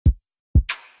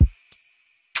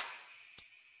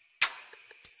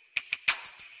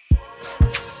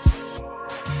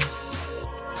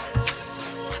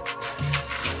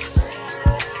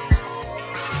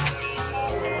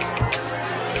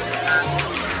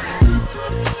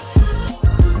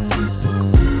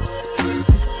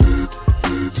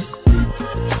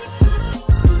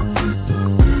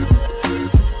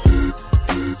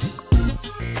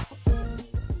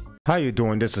How you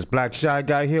doing? This is Black Shy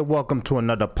Guy here. Welcome to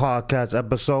another podcast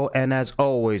episode. And as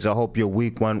always, I hope your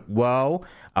week went well.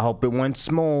 I hope it went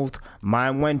smooth.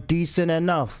 Mine went decent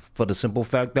enough for the simple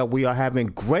fact that we are having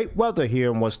great weather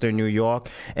here in Western New York.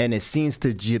 And it seems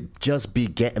to just be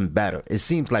getting better. It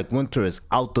seems like winter is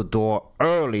out the door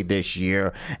early this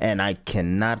year. And I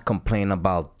cannot complain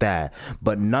about that.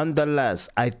 But nonetheless,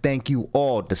 I thank you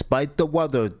all, despite the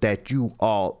weather, that you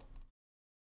are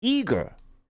eager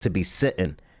to be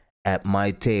sitting at my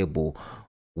table.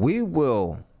 We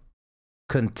will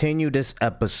continue this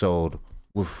episode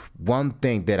with one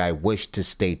thing that I wish to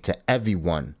state to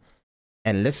everyone,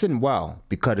 and listen well,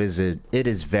 because it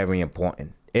is very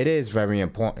important. It is very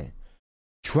important.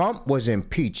 Trump was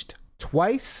impeached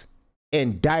twice,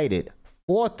 indicted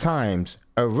 4 times,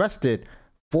 arrested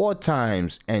 4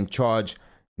 times, and charged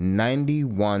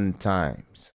 91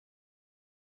 times.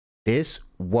 This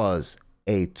was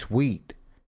a tweet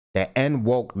that End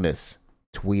Wokeness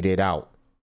tweeted out,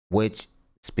 which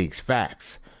speaks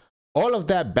facts. All of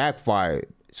that backfired,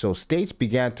 so states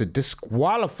began to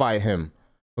disqualify him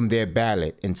from their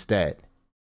ballot instead.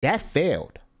 That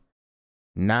failed.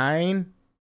 9-0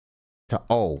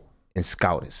 in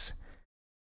SCOTUS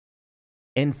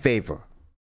in favor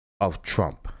of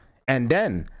Trump. And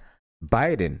then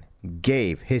Biden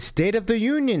gave his State of the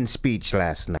Union speech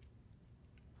last night.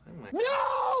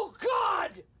 No,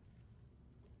 God!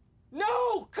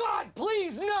 No, God,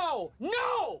 please, no!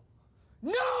 No!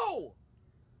 No!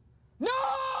 No!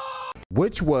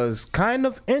 Which was kind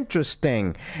of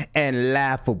interesting and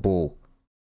laughable,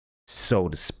 so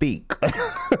to speak.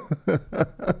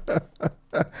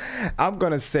 I'm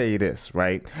going to say this,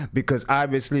 right? Because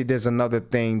obviously there's another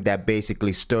thing that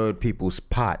basically stirred people's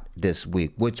pot this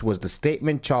week, which was the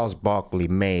statement Charles Barkley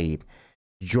made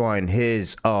during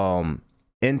his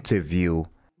interview.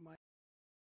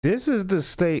 This is the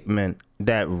statement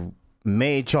that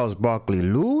made Charles Barkley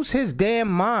lose his damn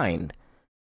mind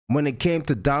when it came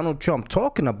to Donald Trump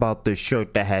talking about the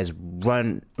shirt that has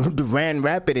ran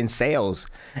rapid in sales.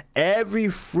 Every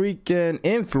freaking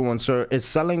influencer is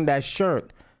selling that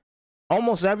shirt.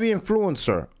 Almost every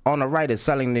influencer on the right is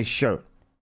selling this shirt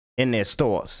in their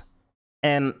stores.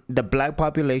 And the black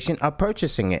population are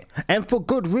purchasing it. And for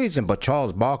good reason. But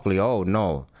Charles Barkley, oh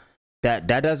no. That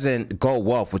doesn't go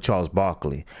well for Charles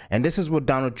Barkley. And this is what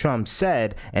Donald Trump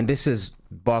said, and this is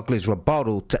Barkley's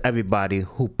rebuttal to everybody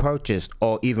who purchased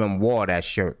or even wore that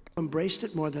shirt. Embraced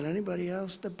it more than anybody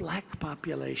else, the black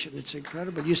population. It's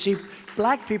incredible. You see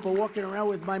black people walking around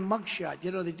with my mugshot.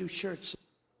 You know, they do shirts.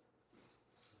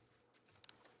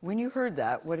 When you heard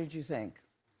that, what did you think?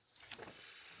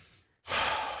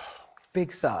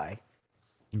 Big sigh.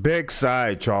 Big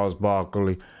sigh, Charles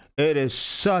Barkley. It is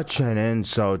such an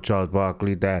insult, Charles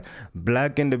Barkley, that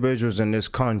black individuals in this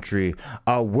country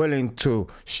are willing to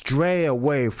stray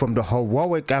away from the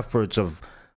heroic efforts of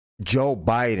Joe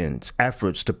Biden's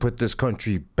efforts to put this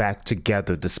country back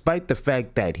together, despite the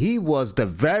fact that he was the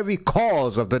very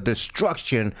cause of the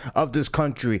destruction of this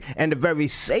country and the very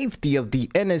safety of the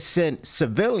innocent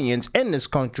civilians in this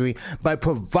country by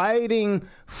providing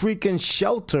freaking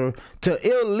shelter to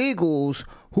illegals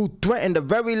who threaten the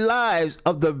very lives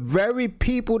of the very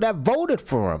people that voted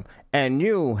for him. And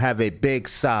you have a big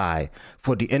sigh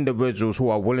for the individuals who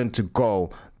are willing to go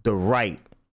the right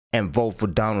and vote for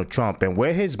Donald Trump and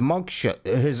wear his mugshot,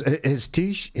 his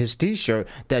t-shirt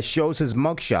that shows his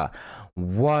mugshot.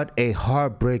 What a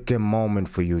heartbreaking moment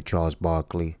for you, Charles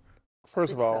Barkley.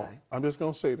 First of all, I'm just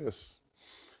going to say this.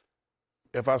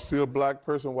 If I see a black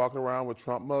person walking around with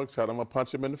Trump mugshot, I'm going to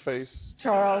punch him in the face.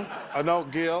 Charles. No,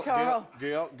 Gail. Charles.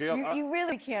 Gail. You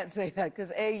really can't say that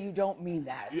because, A, you don't mean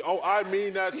that. Oh, I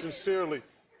mean that sincerely.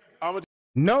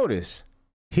 Notice,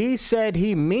 he said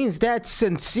he means that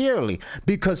sincerely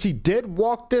because he did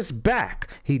walk this back.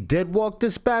 He did walk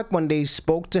this back when they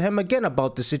spoke to him again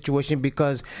about the situation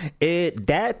because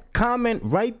that comment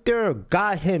right there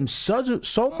got him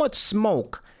so much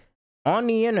smoke on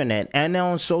the internet and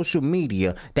on social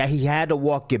media that he had to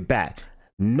walk it back.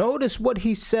 Notice what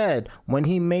he said when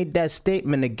he made that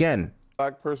statement again.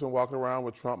 Black person walking around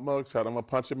with Trump mugshot, I'm going to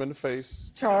punch him in the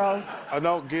face. Charles.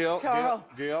 No, Gail. Charles.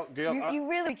 Gail. You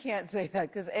really can't say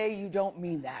that because, A, you don't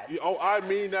mean that. Oh, I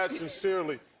mean that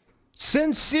sincerely.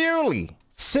 Sincerely,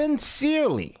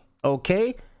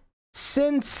 okay?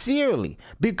 Sincerely.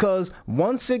 Because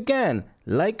once again,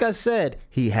 like I said,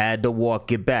 he had to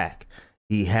walk it back.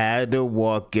 He had to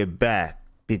walk it back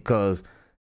because,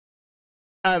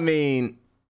 I mean,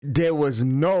 there was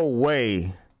no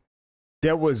way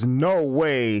they was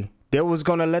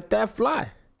going to let that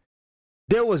fly.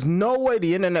 There was no way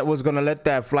the internet was going to let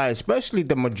that fly, especially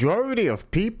the majority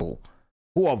of people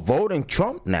who are voting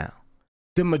Trump now.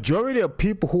 the majority of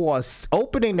people who are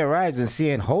opening their eyes and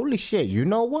seeing, holy shit, you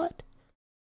know what?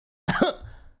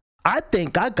 I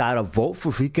think I gotta vote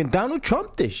for freaking Donald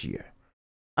Trump this year.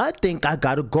 I think I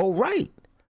gotta go right.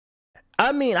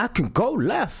 I mean, I can go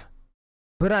left,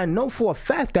 but I know for a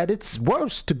fact that it's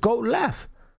worse to go left.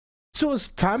 So it's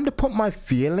time to put my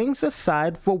feelings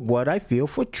aside for what I feel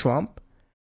for Trump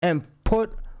and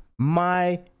put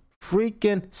my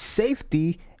freaking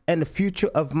safety and the future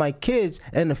of my kids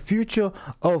and the future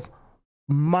of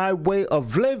my way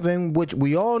of living, which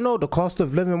we all know the cost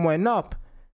of living went up,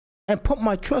 and put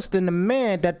my trust in the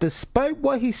man that, despite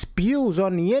what he spews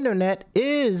on the internet,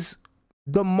 is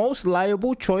the most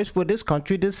liable choice for this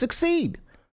country to succeed.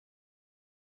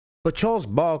 But Charles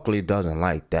Barkley doesn't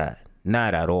like that.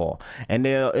 Not at all.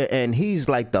 And he's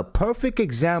like the perfect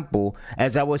example,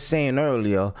 as I was saying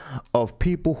earlier, of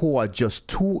people who are just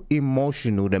too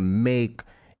emotional to make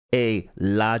a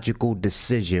logical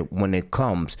decision when it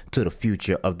comes to the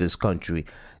future of this country.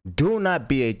 Do not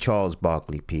be a Charles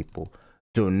Barkley, people.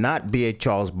 Do not be a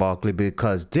Charles Barkley,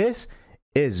 because this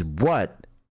is what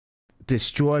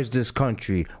destroys this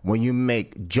country when you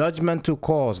make judgmental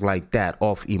calls like that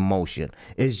off emotion.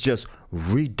 It's just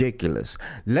ridiculous.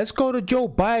 Let's go to Joe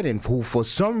Biden, who for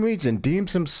some reason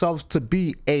deems himself to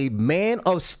be a man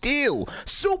of steel,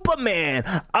 Superman,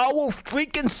 our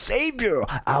freaking savior,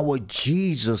 our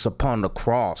Jesus upon the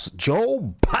cross.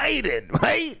 Joe Biden,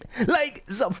 right? Like,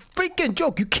 it's a freaking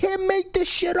joke. You can't make this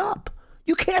shit up.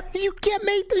 You can't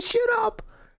make this shit up.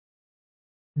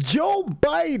 Joe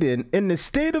Biden, in the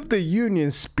State of the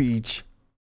Union speech,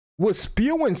 was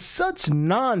spewing such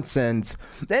nonsense,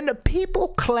 and the people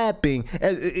clapping.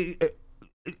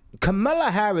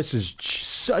 Kamala Harris is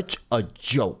such a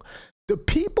joke. The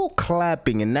people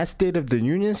clapping in that State of the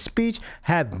Union speech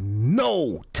have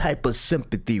no type of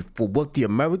sympathy for what the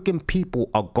American people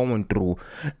are going through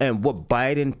and what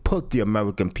Biden put the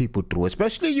American people through,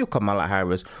 especially you, Kamala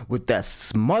Harris, with that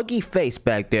smuggy face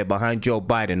back there behind Joe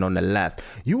Biden on the left.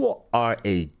 You are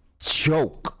a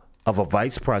joke of a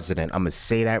vice president. I'm going to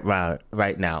say that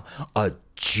right now. A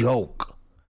joke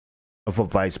of a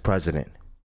vice president.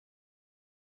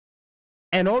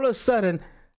 And all of a sudden,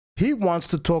 he wants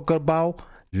to talk about,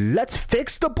 let's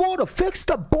fix the border. Fix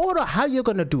the border. How you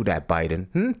going to do that,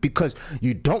 Biden? Because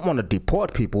you don't want to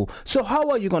deport people. So how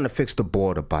are you going to fix the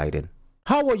border, Biden?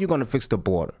 How are you going to fix the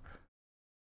border?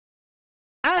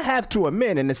 I have to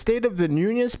admit, in the State of the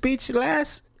Union speech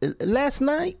last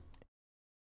night,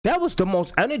 that was the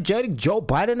most energetic Joe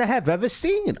Biden I have ever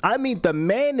seen. I mean, the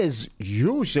man is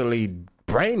usually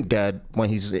brain dead when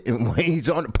he's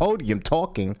on the podium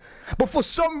talking, but for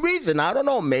some reason, I don't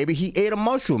know, maybe he ate a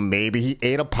mushroom, maybe he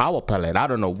ate a power pellet, I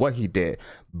don't know what he did,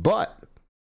 but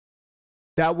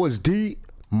that was the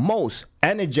most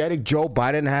energetic Joe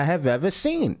Biden I have ever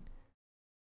seen.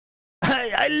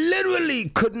 I literally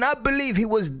could not believe he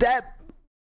was that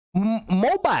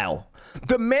mobile.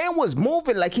 The man was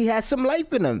moving like he had some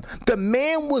life in him. The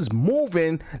man was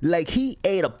moving like he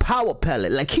ate a power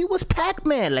pellet, like he was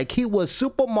Pac-Man, like he was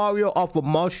Super Mario off a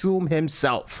mushroom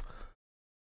himself.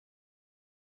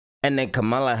 And then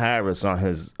Kamala Harris on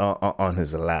his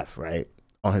left, right?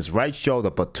 On his right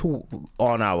shoulder, but two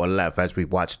on our left as we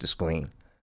watch the screen,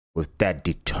 with that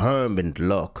determined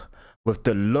look. With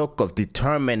the look of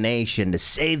determination to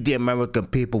save the American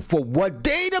people for what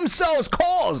they themselves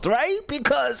caused, right?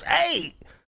 Because, hey,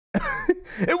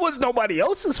 it was nobody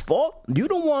else's fault. You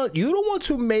don't want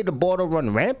to make the border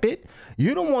run rampant.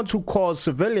 You don't want to cause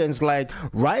civilians like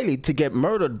Riley to get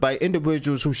murdered by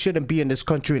individuals who shouldn't be in this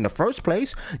country in the first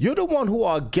place. You're the one who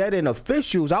are getting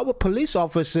officials, our police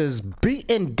officers,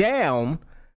 beaten down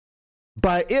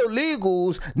by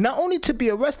illegals, not only to be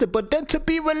arrested, but then to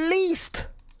be released,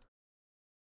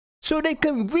 so they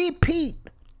can repeat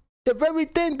the very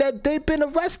thing that they've been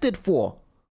arrested for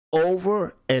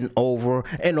over and over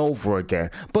and over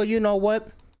again. But you know what?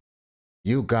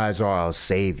 You guys are our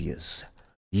saviors.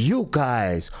 You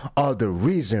guys are the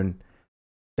reason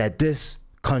that this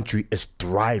country is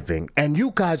thriving. And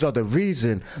you guys are the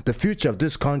reason the future of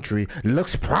this country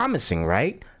looks promising,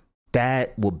 right?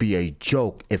 That would be a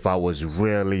joke if I was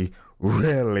really.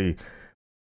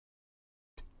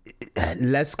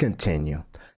 Let's continue.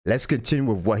 Let's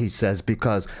continue with what he says,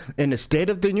 because in the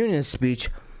State of the Union speech,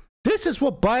 this is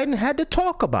what Biden had to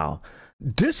talk about.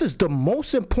 This is the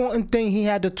most important thing he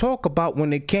had to talk about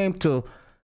when it came to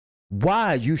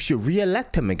why you should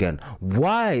reelect him again.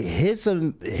 Why his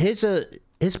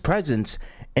presence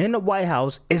in the White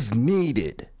House is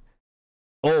needed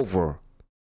over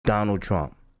Donald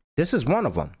Trump. This is one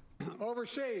of them.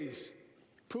 Overseas,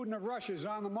 Putin of Russia is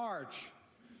on the march,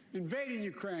 invading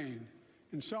Ukraine,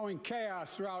 and sowing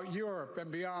chaos throughout Europe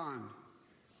and beyond.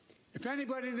 If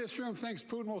anybody in this room thinks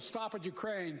Putin will stop at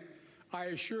Ukraine, I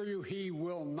assure you he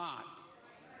will not.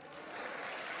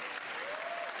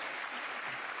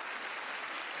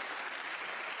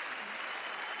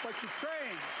 But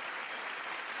Ukraine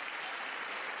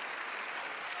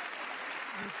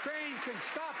can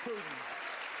stop Putin.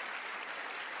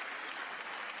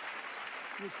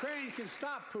 Ukraine can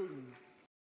stop Putin.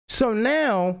 So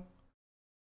now,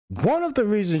 one of the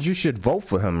reasons you should vote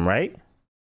for him, right,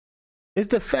 is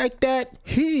the fact that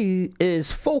he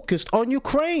is focused on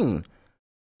Ukraine.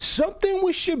 Something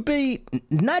we should be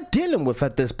not dealing with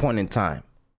at this point in time,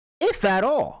 if at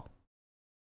all.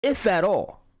 If at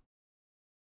all.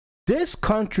 This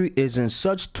country is in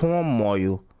such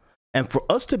turmoil, and for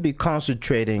us to be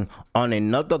concentrating on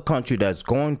another country that's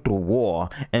going through war,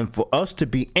 and for us to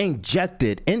be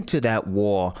injected into that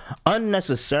war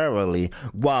unnecessarily,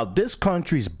 while this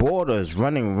country's border is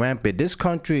running rampant, this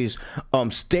country's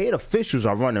state officials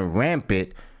are running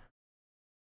rampant,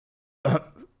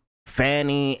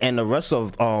 Fanny and the rest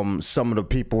of some of the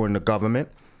people in the government,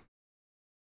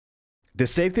 the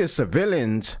safety of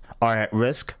civilians are at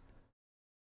risk.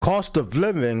 Cost of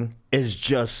living is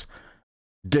just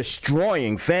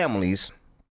destroying families.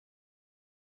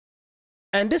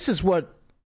 And this is what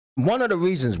one of the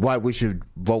reasons why we should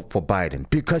vote for Biden,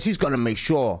 because he's going to make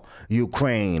sure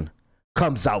Ukraine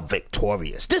comes out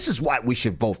victorious. This is why we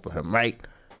should vote for him, right?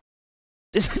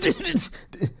 This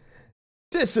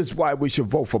is why we should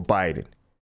vote for Biden,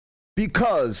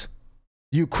 because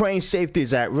Ukraine's safety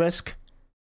is at risk,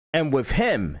 and with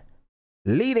him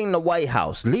leading the White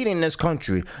House, leading this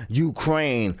country,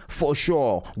 Ukraine for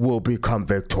sure will become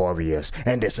victorious.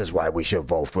 And this is why we should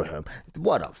vote for him.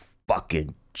 What a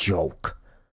fucking joke.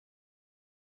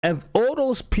 And all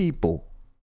those people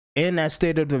in that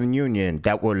State of the Union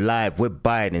that were live with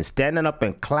Biden, standing up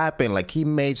and clapping like he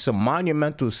made some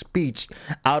monumental speech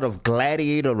out of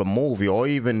Gladiator the movie, or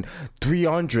even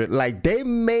 300, like they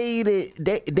made it,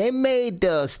 they made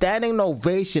the standing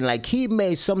ovation like he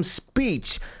made some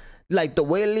speech like the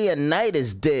way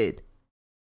Leonidas did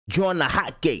during the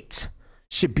hot gates,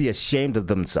 should be ashamed of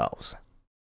themselves.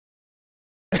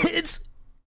 It's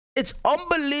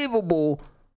unbelievable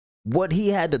what he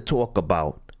had to talk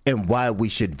about and why we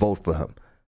should vote for him.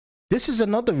 This is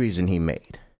another reason he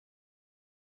made.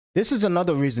 This is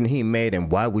another reason he made and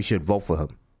why we should vote for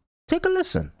him. Take a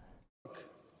listen.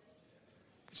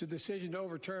 It's a decision to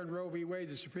overturn Roe v. Wade.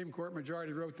 The Supreme Court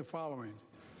majority wrote the following.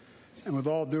 And with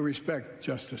all due respect,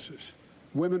 justices,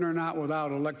 women are not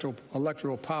without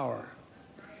electoral power.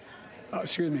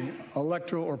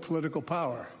 Electoral or political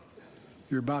power.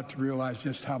 You're about to realize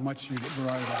just how much you're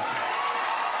right about that.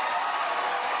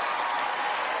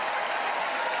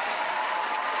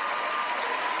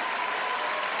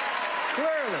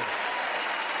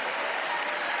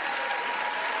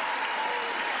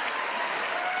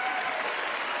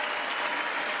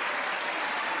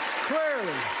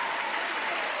 Clearly.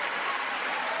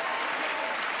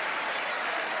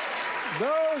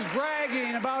 Those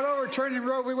bragging about overturning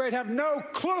Roe v. Wade have no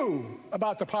clue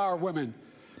about the power of women,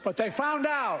 but they found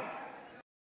out.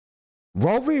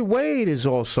 Roe v. Wade is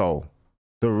also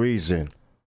the reason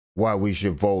why we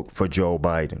should vote for Joe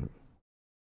Biden.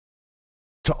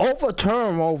 To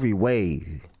overturn Roe v.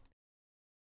 Wade,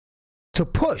 to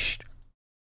push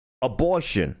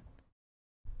abortion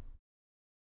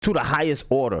to the highest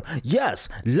order. Yes,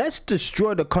 let's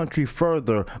destroy the country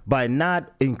further by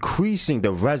not increasing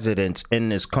the residents in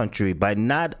this country, by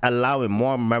not allowing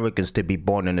more Americans to be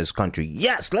born in this country.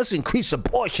 Yes, let's increase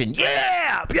abortion.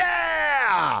 Yeah,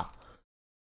 yeah.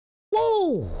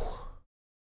 Woo.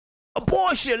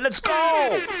 Abortion, let's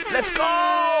go. Let's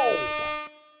go.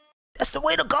 That's the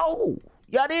way to go.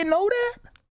 Y'all didn't know that?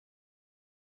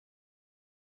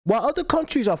 While other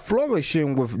countries are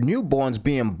flourishing with newborns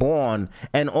being born,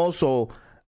 and also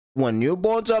when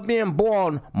newborns are being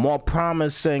born, more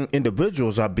promising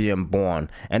individuals are being born.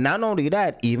 And not only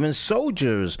that, even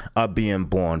soldiers are being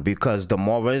born, because the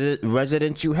more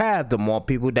residents you have, the more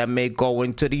people that may go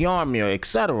into the army, or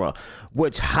etc.,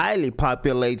 which highly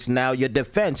populates now your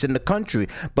defense in the country.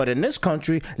 But in this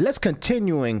country, let's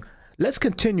continue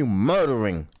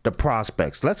murdering the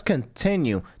prospects. Let's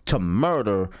continue to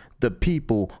murder the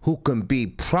people who can be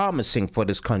promising for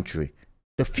this country,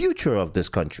 the future of this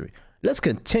country. Let's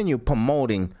continue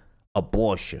promoting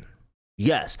abortion.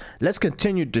 Yes, let's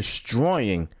continue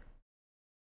destroying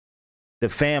the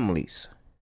families,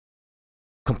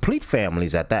 complete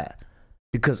families at that.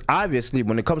 Because obviously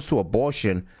when it comes to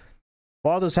abortion,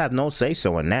 fathers have no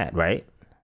say-so in that, right?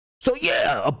 So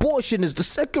yeah, abortion is the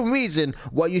second reason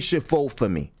why you should vote for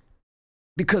me.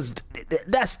 Because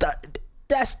that's the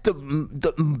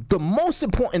most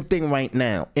important thing right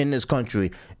now in this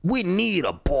country. We need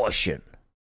abortion.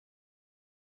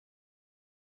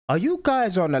 Are you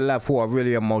guys on the left who are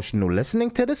really emotional listening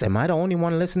to this? Am I the only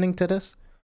one listening to this?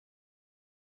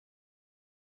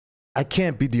 I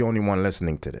can't be the only one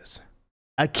listening to this.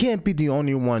 I can't be the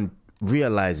only one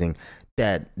realizing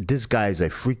that this guy is a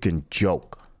freaking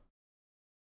joke.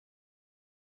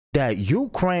 That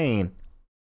Ukraine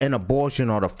and abortion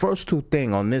are the first two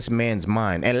things on this man's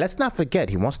mind. And let's not forget,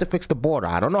 he wants to fix the border.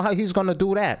 I don't know how he's going to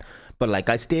do that. But like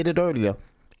I stated earlier,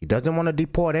 he doesn't want to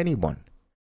deport anyone.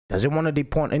 Doesn't want to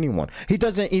deport anyone. He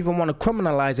doesn't even want to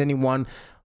criminalize anyone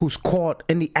who's caught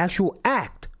in the actual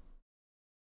act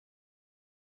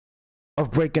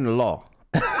of breaking the law.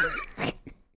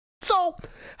 So,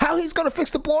 how he's going to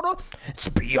fix the border? It's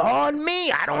beyond me.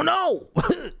 I don't know.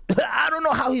 I don't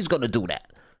know how he's going to do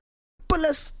that. But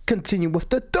let's continue with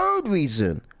the third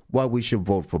reason why we should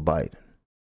vote for Biden.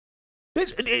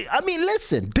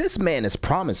 Listen, this man is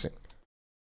promising.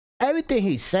 Everything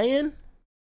he's saying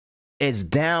is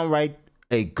downright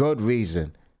a good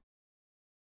reason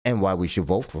and why we should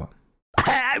vote for him.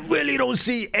 I really don't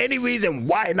see any reason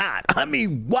why not. I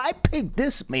mean, why pick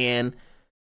this man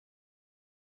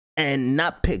and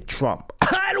not pick Trump?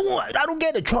 I don't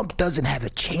get it. Trump doesn't have a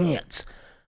chance.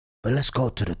 But let's go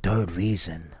to the third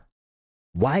reason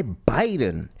why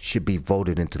Biden should be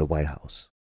voted into the White House.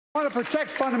 I want to protect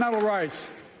fundamental rights.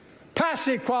 Pass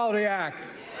the Equality Act.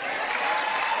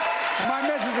 And my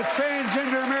message to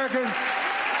transgender Americans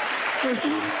is,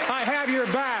 I have your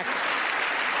back.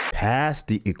 Pass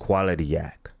the Equality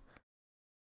Act.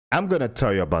 I'm going to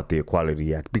tell you about the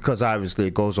Equality Act because obviously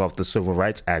it goes off the Civil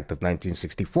Rights Act of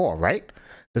 1964, right?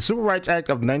 The Civil Rights Act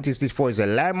of 1964 is a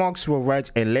landmark civil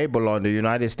rights and labor law in the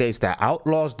United States that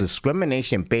outlaws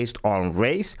discrimination based on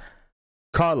race,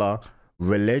 color,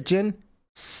 religion,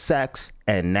 sex,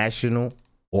 and national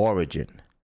origin.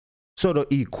 So the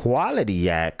Equality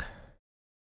Act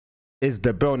is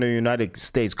the bill in the United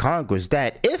States Congress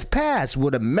that, if passed,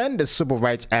 would amend the Civil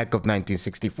Rights Act of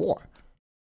 1964.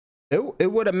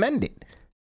 It would amend it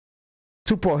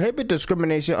to prohibit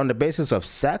discrimination on the basis of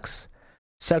sex,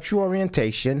 sexual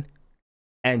orientation,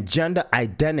 and gender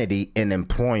identity in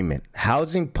employment,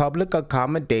 housing, public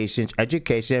accommodations,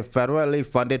 education, federally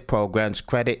funded programs,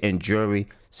 credit, and jury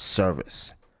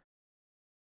service.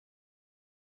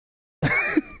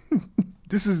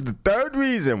 This is the third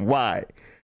reason why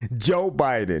Joe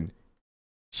Biden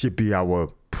should be our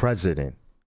president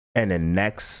in the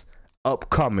next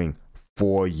upcoming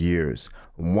 4 years.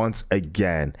 Once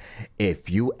again, if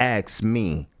you ask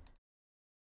me,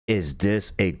 is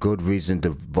this a good reason to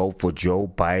vote for Joe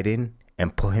Biden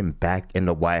and put him back in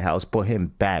the White House, put him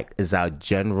back as our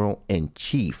general in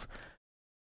chief?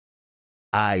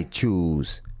 I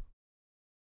choose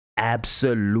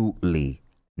absolutely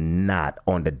not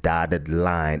on the dotted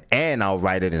line, and I'll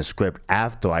write it in script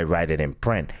after I write it in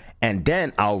print, and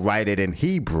then I'll write it in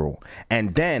Hebrew,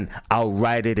 and then I'll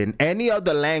write it in any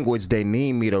other language they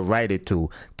need me to write it to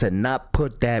not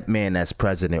put that man as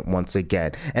president once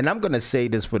again. And I'm gonna say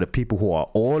this for the people who are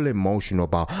all emotional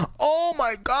about, oh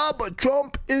my God, but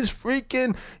Trump is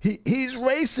freaking, he's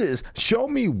racist. Show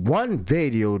me one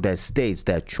video that states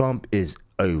that Trump is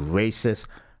a racist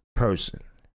person.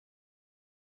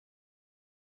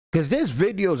 Because there's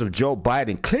videos of Joe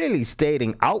Biden clearly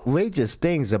stating outrageous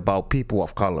things about people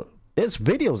of color. There's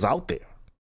videos out there.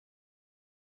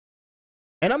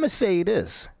 And I'm going to say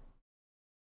this.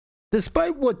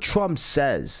 Despite what Trump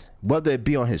says, whether it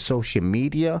be on his social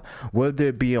media, whether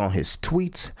it be on his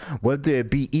tweets, whether it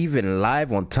be even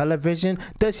live on television,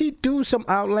 does he do some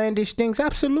outlandish things?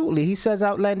 Absolutely. He says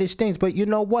outlandish things. But you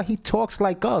know what? He talks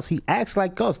like us. He acts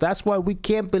like us. That's why we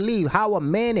can't believe how a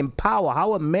man in power,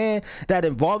 how a man that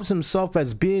involves himself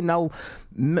as being our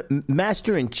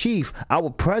master in chief, our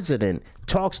president,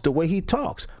 talks the way he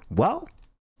talks. Well,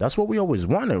 that's what we always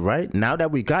wanted, right? Now that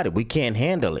we got it, we can't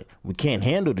handle it. We can't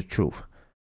handle the truth.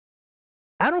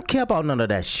 I don't care about none of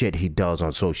that shit he does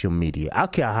on social media. I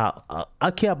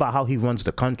care about how he runs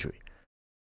the country.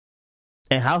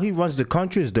 And how he runs the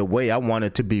country is the way I want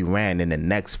it to be ran in the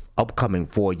next upcoming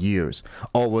 4 years.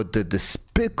 Over the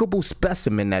despicable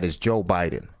specimen that is Joe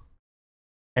Biden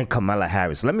and Kamala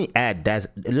Harris. Let me add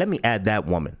that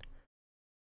woman.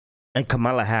 And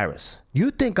Kamala Harris.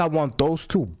 You think I want those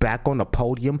two back on the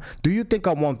podium? Do you think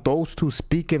I want those two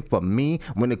speaking for me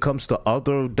when it comes to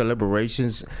other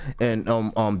deliberations and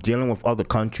dealing with other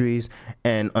countries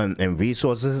and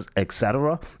resources,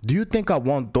 etc.? Do you think I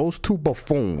want those two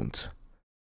buffoons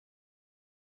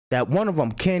that one of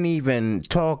them can't even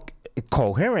talk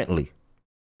coherently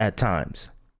at times,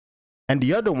 and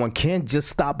the other one can't just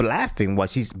stop laughing while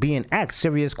she's being asked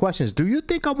serious questions. Do you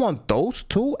think I want those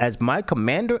two as my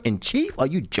commander-in-chief? Are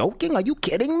you joking? Are you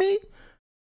kidding me?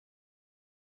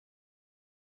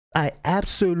 I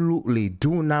absolutely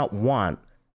do not want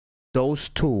those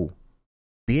two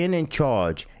being in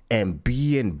charge and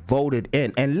being voted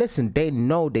in. And listen, they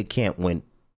know they can't win.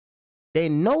 They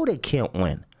know they can't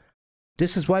win.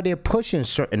 This is why they're pushing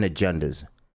certain agendas.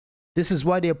 This is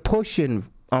why they're pushing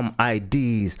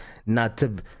IDs not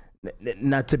to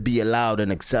be allowed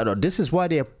and etc. This is why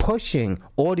they're pushing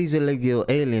all these illegal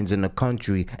aliens in the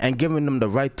country and giving them the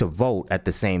right to vote at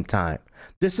the same time.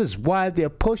 This is why they're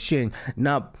pushing,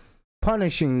 not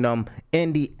punishing them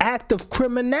in the act of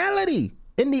criminality,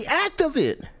 in the act of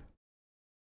it,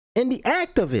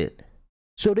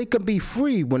 so they can be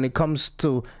free when it comes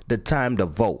to the time to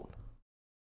vote.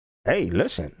 Hey,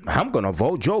 listen, I'm gonna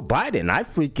vote Joe Biden. I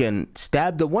freaking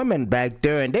stabbed the women back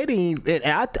there, and they didn't even,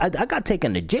 I got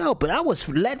taken to jail, but I was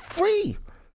let free.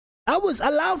 I was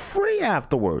allowed free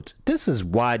afterwards. This is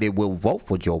why they will vote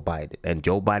for Joe Biden, and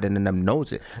Joe Biden and them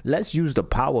knows it. Let's use the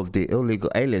power of the illegal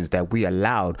aliens that we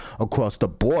allowed across the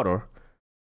border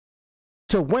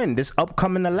to win this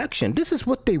upcoming election. This is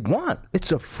what they want.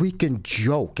 It's a freaking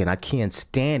joke, and I can't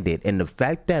stand it. And the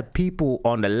fact that people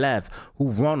on the left who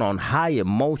run on high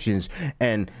emotions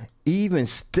and even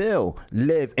still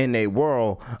live in a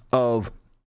world of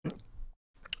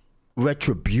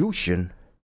retribution,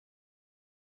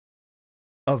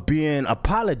 of being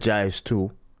apologized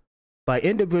to by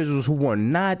individuals who were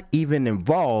not even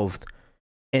involved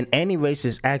in any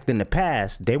racist act in the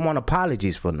past, they want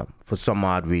apologies from them for some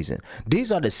odd reason.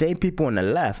 These are the same people on the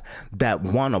left that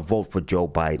want to vote for Joe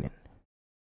Biden.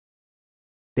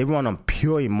 They run on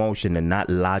pure emotion and not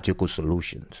logical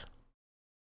solutions.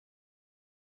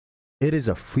 It is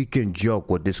a freaking joke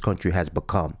what this country has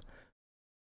become.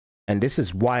 And this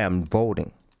is why I'm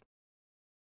voting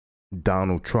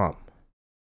Donald Trump.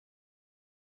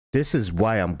 This is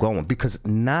why I'm going,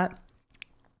 not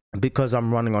because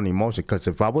I'm running on emotion. Because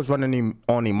if I was running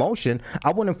on emotion,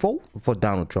 I wouldn't vote for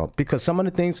Donald Trump. Because some of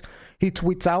the things he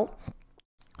tweets out,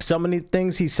 some of the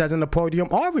things he says in the podium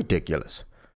are ridiculous.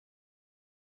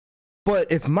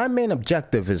 But if my main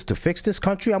objective is to fix this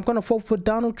country, I'm going to vote for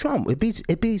Donald Trump.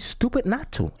 It'd be stupid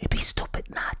not to. It'd be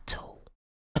stupid not to.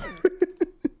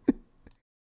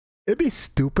 It'd be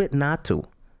stupid not to.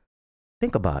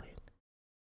 Think about it.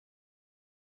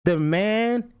 The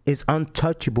man is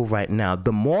untouchable right now.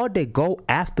 The more they go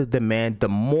after the man, the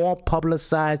more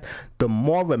publicized, the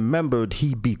more remembered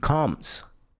he becomes.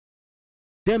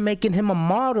 They're making him a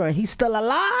martyr and he's still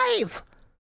alive.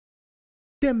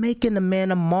 They're making the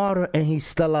man a martyr and he's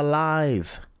still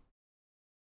alive.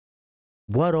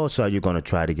 What else are you going to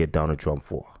try to get Donald Trump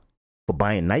for? For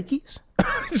buying Nikes?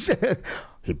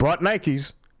 He brought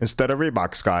Nikes instead of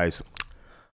Reeboks, guys.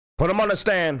 Put him on the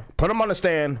stand. Put him on the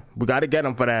stand. We got to get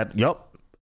him for that. Yup.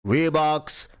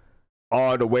 Reeboks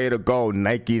are the way to go.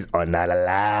 Nikes are not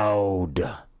allowed.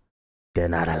 They're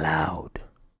not allowed.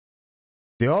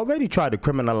 They already tried to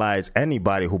criminalize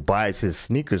anybody who buys his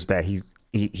sneakers that he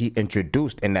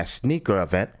introduced in that sneaker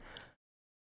event.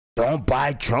 Don't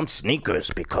buy Trump sneakers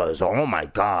because, oh my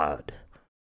God,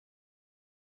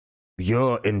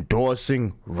 you're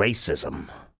endorsing racism.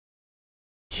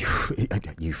 You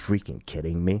freaking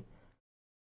kidding me?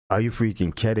 Are you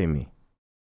freaking kidding me?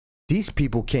 These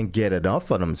people can't get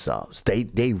enough of themselves.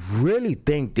 They really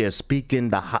think they're speaking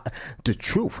the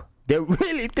truth. They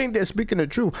really think they're speaking the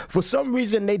truth. For some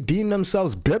reason, they deem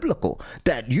themselves biblical,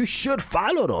 that you should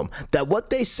follow them, that what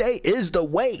they say is the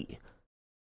way.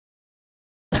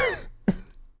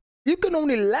 You can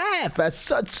only laugh at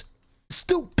such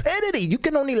stupidity. You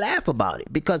can only laugh about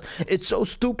it because it's so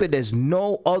stupid. There's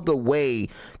no other way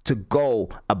to go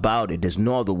about it. There's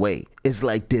no other way. It's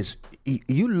like this.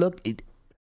 You look at,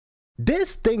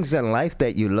 there's things in life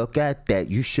that you look at that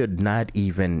you should not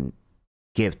even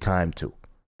give time to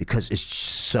because it's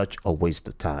such a waste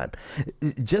of time.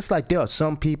 Just like there are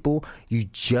some people you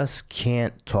just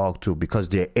can't talk to because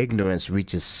their ignorance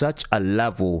reaches such a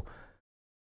level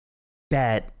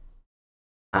that,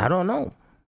 I don't know,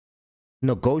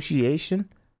 negotiation,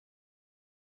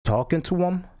 talking to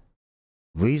them,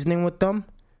 reasoning with them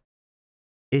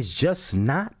is just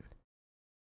not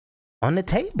on the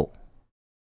table.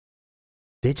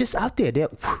 They're just out there. They're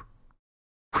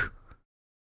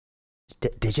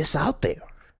just out there.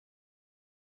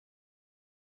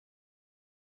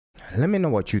 Let me know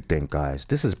what you think, guys.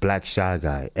 This is Black Shy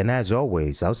Guy. And as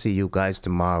always, I'll see you guys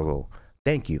tomorrow.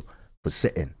 Thank you for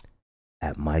sitting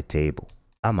at my table.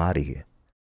 I'm out of here.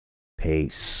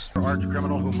 Peace. Arch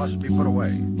criminal who must be put away.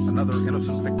 Another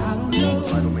innocent victim of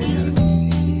homicidal maniac.